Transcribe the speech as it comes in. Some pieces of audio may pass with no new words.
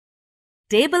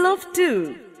Table of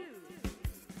 2.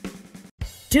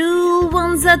 2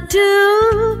 ones are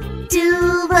 2.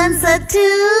 2 ones are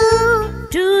 2.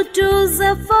 2 twos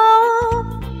are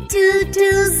 4. 2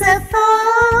 twos are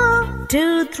 4.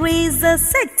 2 threes are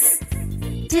 6.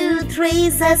 2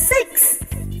 threes are 6.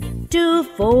 2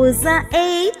 fours are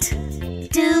 8.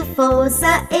 2 fours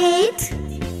are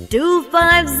 8. 2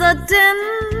 fives are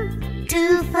 10.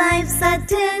 2 fives are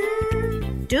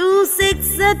 10. 2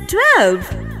 six are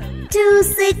 12. 2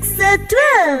 6 are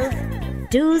 12.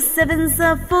 2 sevens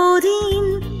are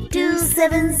 14. 2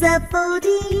 sevens are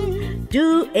 14.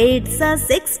 2 eights are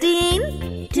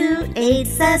 16. 2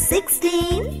 eights are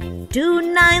 16. 2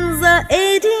 nines are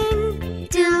 18.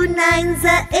 2 nines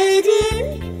are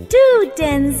 18. 2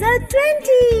 tens are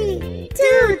 20.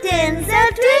 2 tens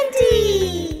are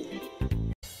 20.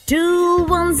 2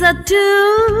 ones are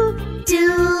 2.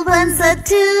 2 ones are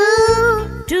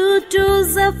 2. 2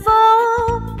 twos are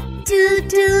 4. 2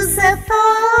 twos are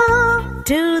 4.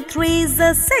 2 threes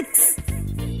are 6.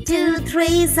 2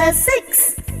 threes are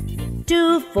 6.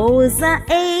 2 fours are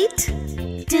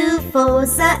 8. 2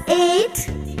 fours are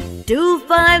 8. 2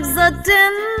 fives are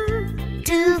 10.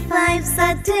 2 fives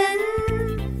are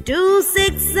 10. 2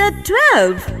 six are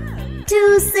 12.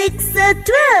 2 6 are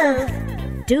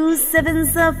 12. 2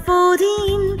 sevens are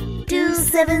 14. 2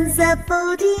 sevens are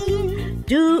 14.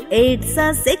 2 eights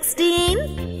are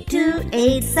 16. 2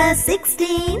 eights are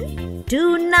 16.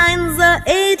 2 nines are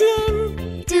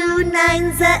 18. 2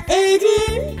 nines are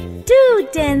 18. 2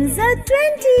 tens are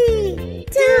 20.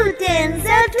 2 tens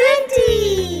are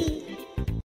 20.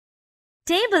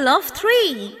 Table of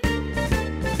 3.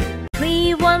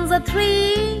 3 ones are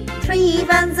 3. 3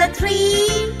 ones are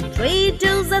 3. 3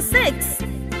 twos are 6.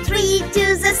 3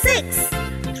 twos are 6.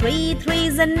 3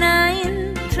 threes are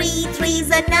 9. 3 threes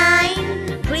are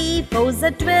 9. 3 fours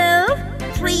are 12.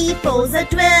 3 fours are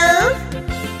 12.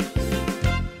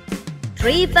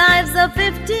 3 fives are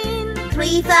 15.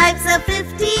 3 fives are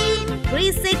 15.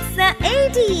 3 six are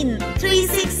 18. 3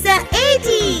 6 are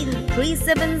 18. 3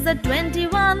 sevens are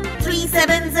 21. 3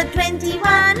 sevens are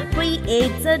 21. 3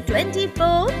 eights are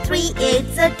 24. 3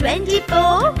 eights are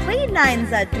 24. 3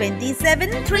 nines are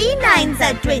 27. 3 nines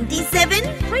are 27.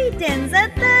 3 tens are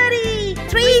 30.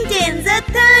 3 tens are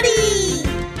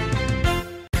 30.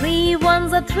 3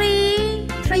 ones are 3.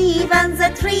 3 ones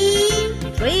are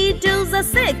 3. 3 twos are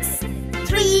 6.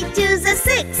 3 twos are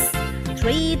 6.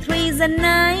 3 threes are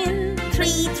 9.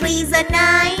 3 threes are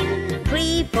 9.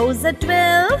 3 fours are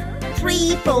 12.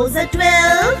 3 fours are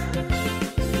 12.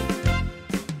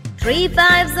 3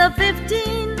 fives are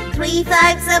 15. 3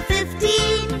 fives are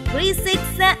 15. 3 six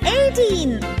are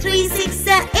 18. 3 6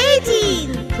 are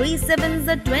 18. 3 sevens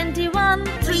are 21.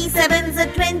 3 sevens are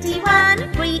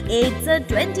 21. 3 eights are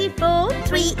 24.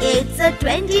 3 eights are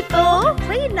 24.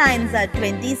 3 nines are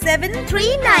 27.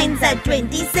 3 nines are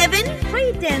 27.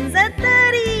 3 tens are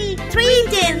 30. 3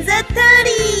 tens are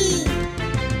 30.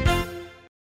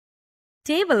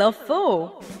 Table of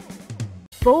 4.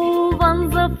 4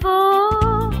 ones are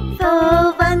 4.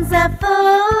 4 ones are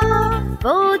 4.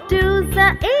 4 twos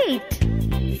are 8.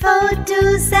 4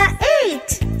 twos are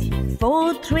 8.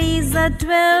 4 threes are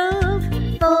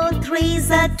 12. 4 threes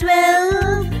are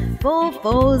 12. 4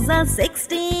 fours are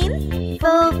 16.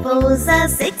 4 fours are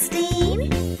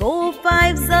 16. 4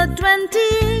 fives are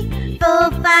 20.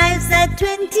 4 fives are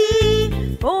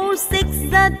 20. 4 six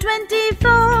are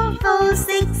 24. 4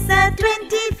 6 are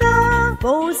 24.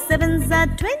 4 sevens are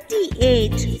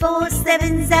 28. 4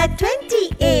 sevens are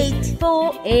 28.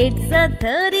 4 eights are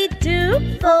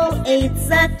 32. 4 eights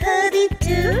are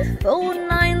 32. 4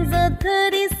 nines are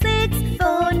 36.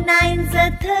 4 nines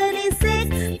are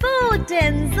 36. 4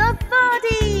 tens are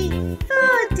 40.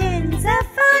 4 tens are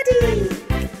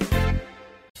 40.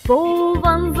 4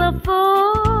 ones are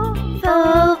 4.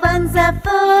 4 ones are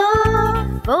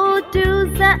 4. 4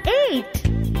 twos are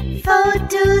 8. 4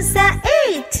 twos are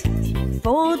 8.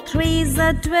 4 threes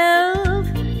are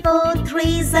 12. 4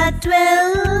 threes are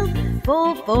 12.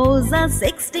 4 fours are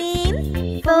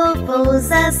 16. 4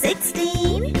 fours are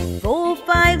 16. 4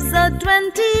 fives are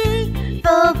 20.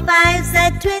 4 fives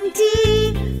are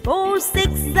 20. 4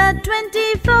 six are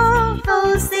 24.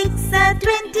 4 6 are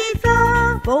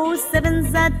 24. 4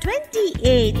 sevens are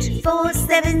 28. 4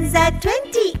 sevens are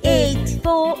 28.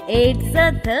 4 eights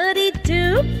are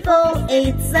 32. 4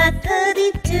 eights are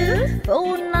 32.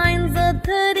 4 nines are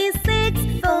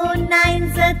 36. 4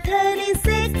 nines are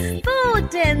 36. 4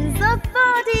 tens are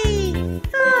 40.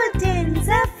 4 tens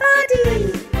are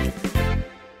 40.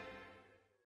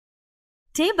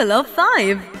 Table of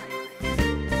 5.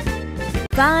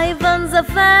 5 ones are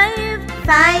 5.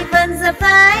 5 ones are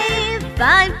 5.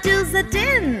 5 twos are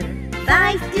 10.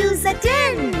 5 2s are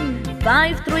 10.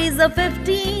 5 3s are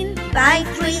 15. 5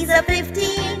 3s are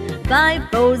 15. 5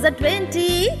 4s are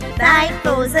 20. 5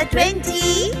 4s are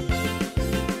 20.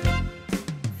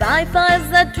 5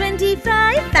 5s are 25.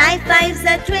 5 5s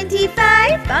are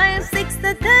 25. 5 6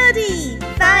 are 30.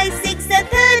 5 6 are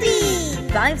 30.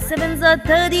 5 7s are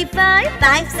 35.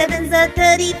 5 7s are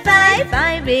 35.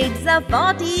 5 8s are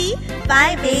 40.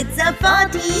 5 8s are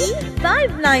 40.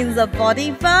 5 9s are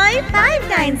 45. 5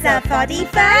 9s are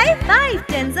 45. 5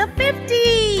 10s are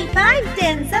 50. 5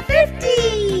 10s are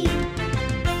 50.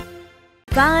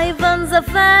 5 1s are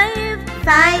 5.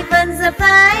 5 1s are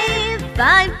 5.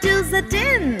 5 2s are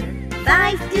 10.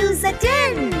 5 2s are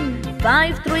 10.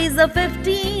 5 3s are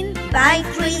 15. 5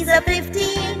 3s are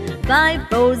 15. 5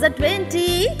 4s are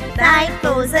 20. 5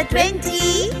 4s are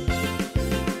 20.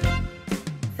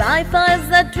 5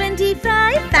 5s are 25.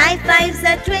 5 5s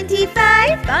are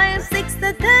 25. 5 6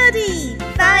 are 30.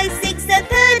 5 6 are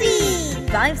 30.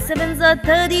 5 7s are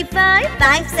 35.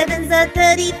 5 7s are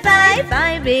 35.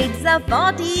 5 8s are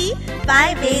 40.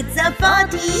 5 8s are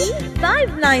 40. 5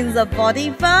 9s are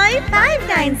 45. 5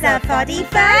 9s are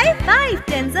 45. 5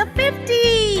 10s are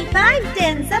 50. 5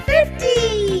 10s are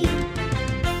 50.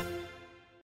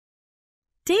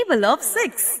 Table of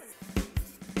 6.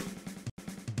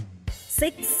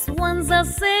 6 1s are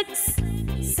 6.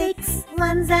 6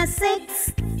 1s are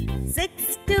 6.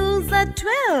 6 2s are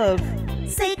 12.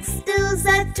 6 2s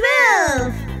are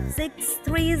 12. 6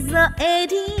 3s are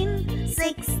 18.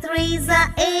 6 3s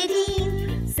are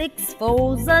 18. 6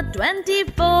 4s are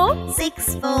 24.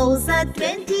 6 4s are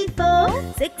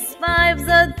 24. 6 5s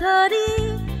are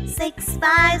 30. 6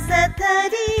 5s are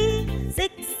 30.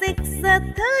 6 6 are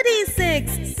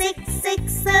 36. 6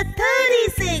 6 are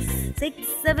 36. 6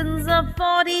 7s are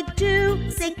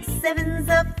 42. 6 7s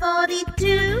are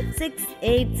 42. 6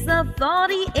 8s are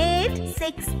 48.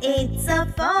 6 8s are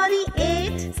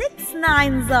 48. 6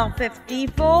 9s are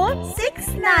 54. 6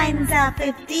 9s are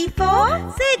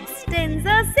 54. 6 10s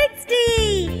are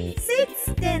 60. 6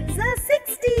 10s are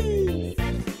 60.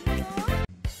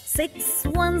 6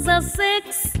 1s are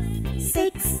 6.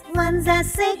 6 1s are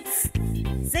 6.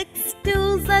 6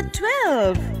 2s are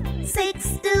 12.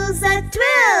 6 2s are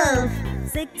 12.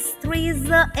 6 3s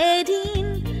are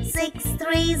 18. 6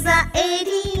 3s are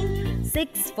 18.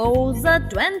 6 4s are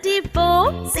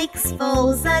 24. 6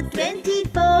 4s are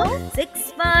 24.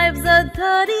 6 5s are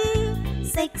 30.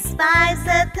 6 5s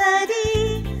are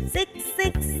 30. 6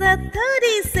 6 are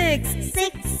 36.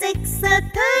 6 6 are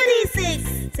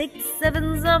 36. 6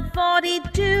 7s are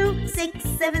 42. 6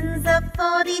 7s are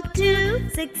 42.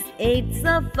 6 8s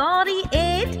are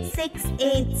 48. 6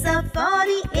 8s are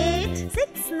 48.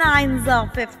 6 9s are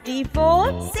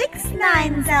 54. 6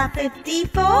 9s are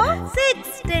 54.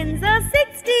 6 10s are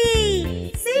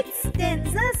 60. 6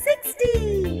 10s are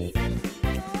 60.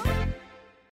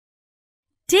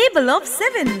 Table of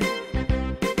 7.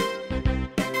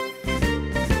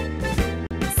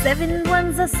 7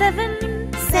 1s are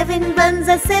 7. 7 1s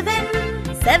are 7.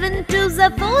 7 2s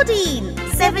are 14.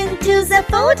 7 2s are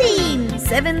 14.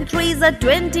 7 3s are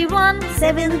 21.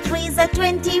 7 3s are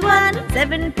 21.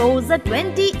 7 4s are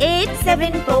 28.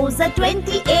 7 4s are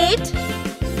 28.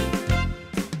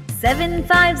 7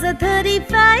 5s are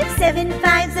 35. 7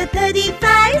 5s are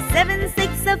 35. 7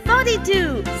 6 are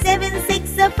 42. 7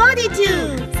 6 are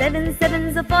 42. 7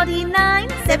 7s are 49.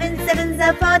 7 7s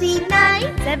are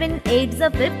 49. 7 8s are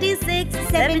 56.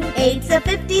 7 8s are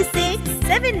 56.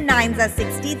 7 9s are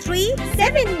 63.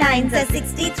 7 9s are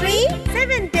 63.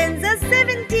 7 10s are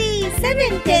 70.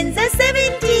 7 10s are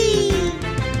 70.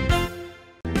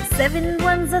 7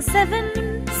 1s are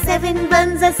 7. 7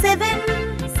 1s are 7.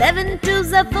 7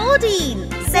 2s are 14.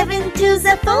 7 2s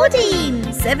are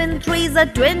 14. 7 3s are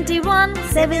 21.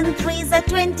 7 3s are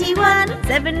 21.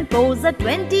 7 4s are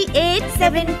 28.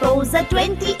 7 4s are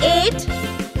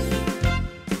 28.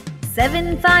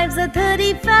 7 5s are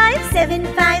 35. 7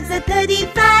 5s are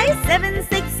 35. 7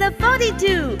 6 are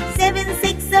 42. 7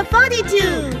 6 are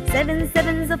 42. 7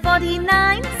 7s are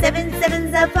 49. 7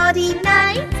 7s are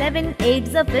 49. 7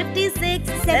 8s are 56.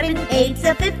 7 8s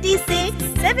are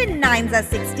 56. 7 9s are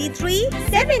 63.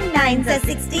 7 9s are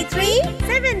 63.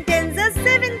 7 10s are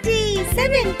 70.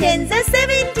 7 10s are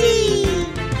 70.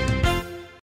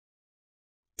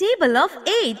 Table of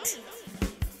 8.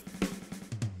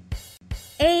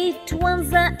 8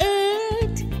 1s are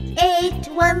 8. 8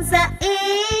 1s are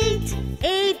 8.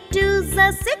 8 2s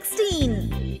are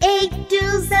 16. 8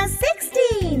 2s are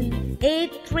 16.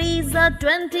 8 3s are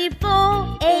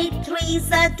 24. 8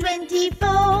 3s are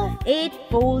 24. 8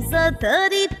 4s are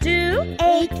 32.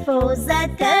 8 4s are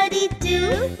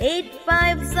 32. 8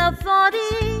 5s are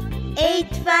 40. 8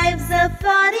 5s are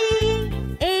 40.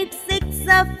 8 6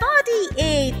 are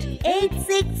 48. 8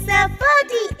 6 are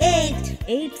 48.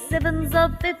 8 7s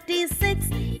are 56.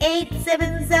 8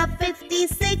 7s are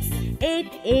 56.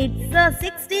 8 8s are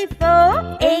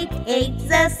 64. 8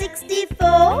 8s are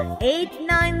 64. 8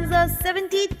 9s are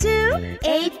 72.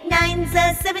 8 9s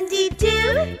are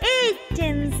 72. 8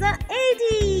 10s are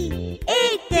 80.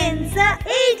 8 10s are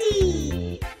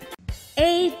 80.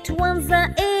 8 1s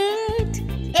are 8.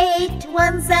 8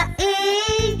 1s are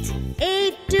 8.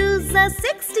 8 2s are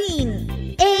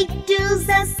 16. 8 2s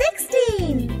are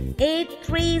 16. 8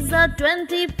 3s are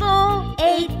 24.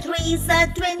 8 3s are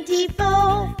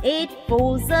 24. 8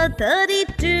 4s are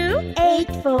 32. 8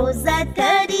 4s are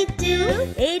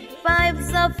 32. 8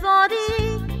 5s are 40.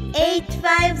 8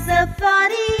 5s are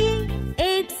 40.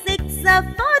 8 6 are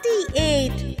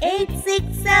 48. 8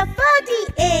 6 are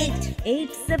 48.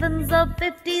 8 7s are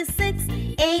 56.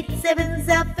 8 7s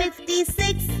are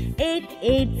 56. 8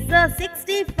 8s are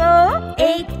 64.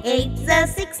 8 8s are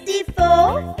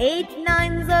 64. 8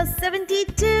 9s are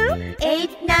 72. 8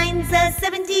 9s are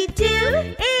 72.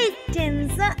 8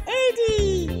 10s are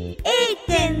 80. 8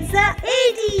 10s are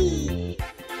 80.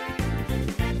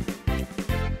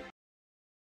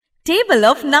 Table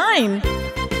of 9.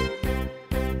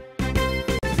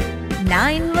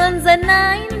 9 1s are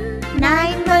 9.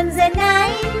 9 1s are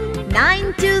 9.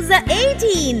 9 2s are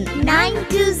 18. 9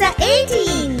 2s are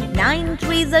 18. 9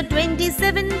 3s are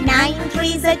 27. 9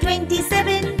 3s are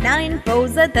 27. 9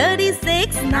 4s are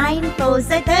 36. 9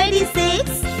 4s are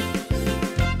 36.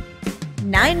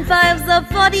 9 5s are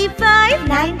 45.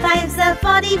 9 5s are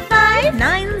 45.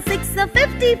 9 6 are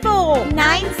 54.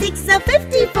 9 6 are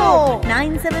 54.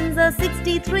 9 7s are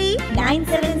 63. 9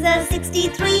 7s are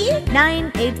 63.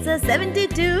 9 8s are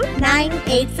 72. 9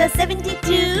 8s are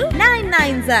 72. 9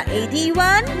 9s are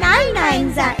 81. 9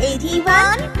 9s are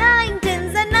 81. 9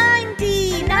 10s are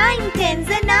 90. 9 10s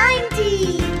are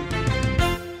 90.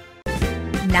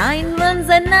 9 1s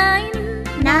are 9.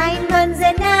 9 1s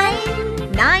are 9.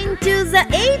 9 2s are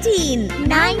 18.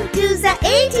 9 2s are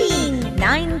 18.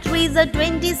 9 3s are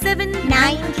 27.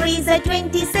 9 3s are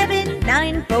 27.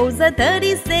 9 4s are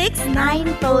 36. 9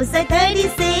 4s are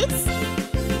 36.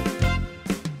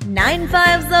 9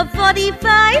 5s are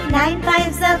 45. 9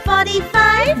 5s are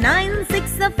 45. 9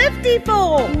 6 are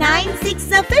 54. 9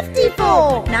 6 are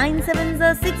 54. 9 7s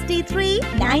are 63.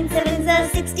 9 7s are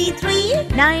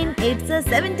 63. 9 8s are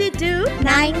 72.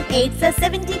 9 8s are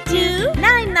 72.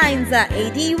 9 9s are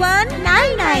 81.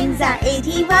 9 9s are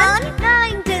 81.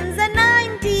 9 10s are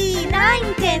 90.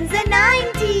 9 10s are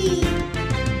 90.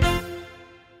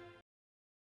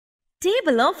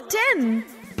 Table of 10.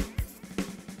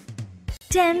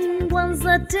 10 1s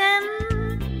are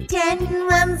 10. 10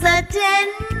 1s are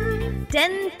 10.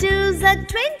 10 2s are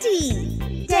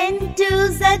 20. 10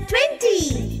 2s are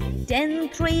 20. 10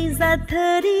 3s are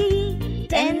 30.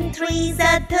 10 3s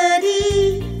are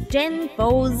 30. 10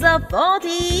 4s are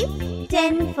 40.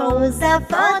 10 4s are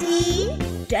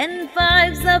 40. 10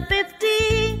 5s are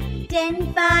 50.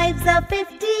 10 5s are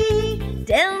 50.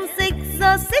 10 6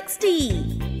 are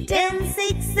 60. 10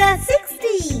 6 are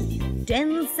 60.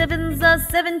 10 7s are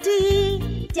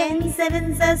 70. 10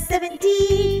 7s are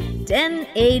 70. 10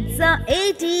 8s are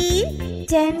 80.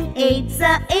 10 8s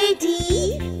are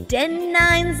 80. 10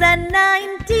 9s are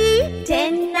 90.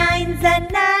 10 9s are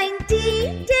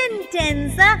 90. 10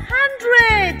 10s are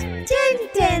 100. 10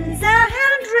 10s are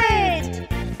 100.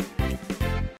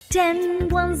 10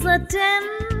 1s are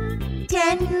 10.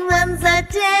 10 1s are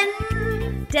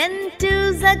 10. 10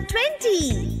 2s are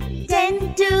 20.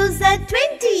 10 2s are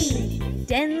 20.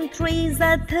 10 3s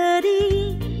are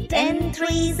 30. 10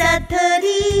 3s are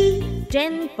 30.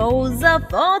 10 4s are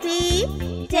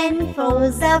 40. 10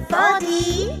 4s are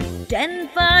 40. 10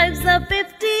 5s are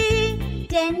 50.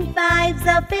 10 5s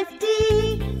are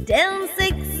 50. 10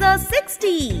 6 are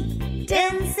 60.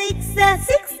 10 6 are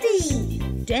 60.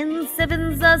 10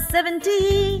 7s are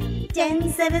 70.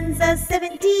 10 7s are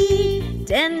 70.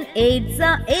 10 8s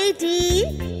are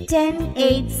 80. 10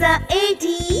 8s are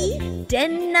 80.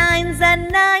 10 9s are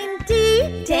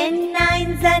 90. 10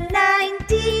 9s are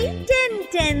 90. 10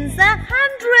 10s are 100.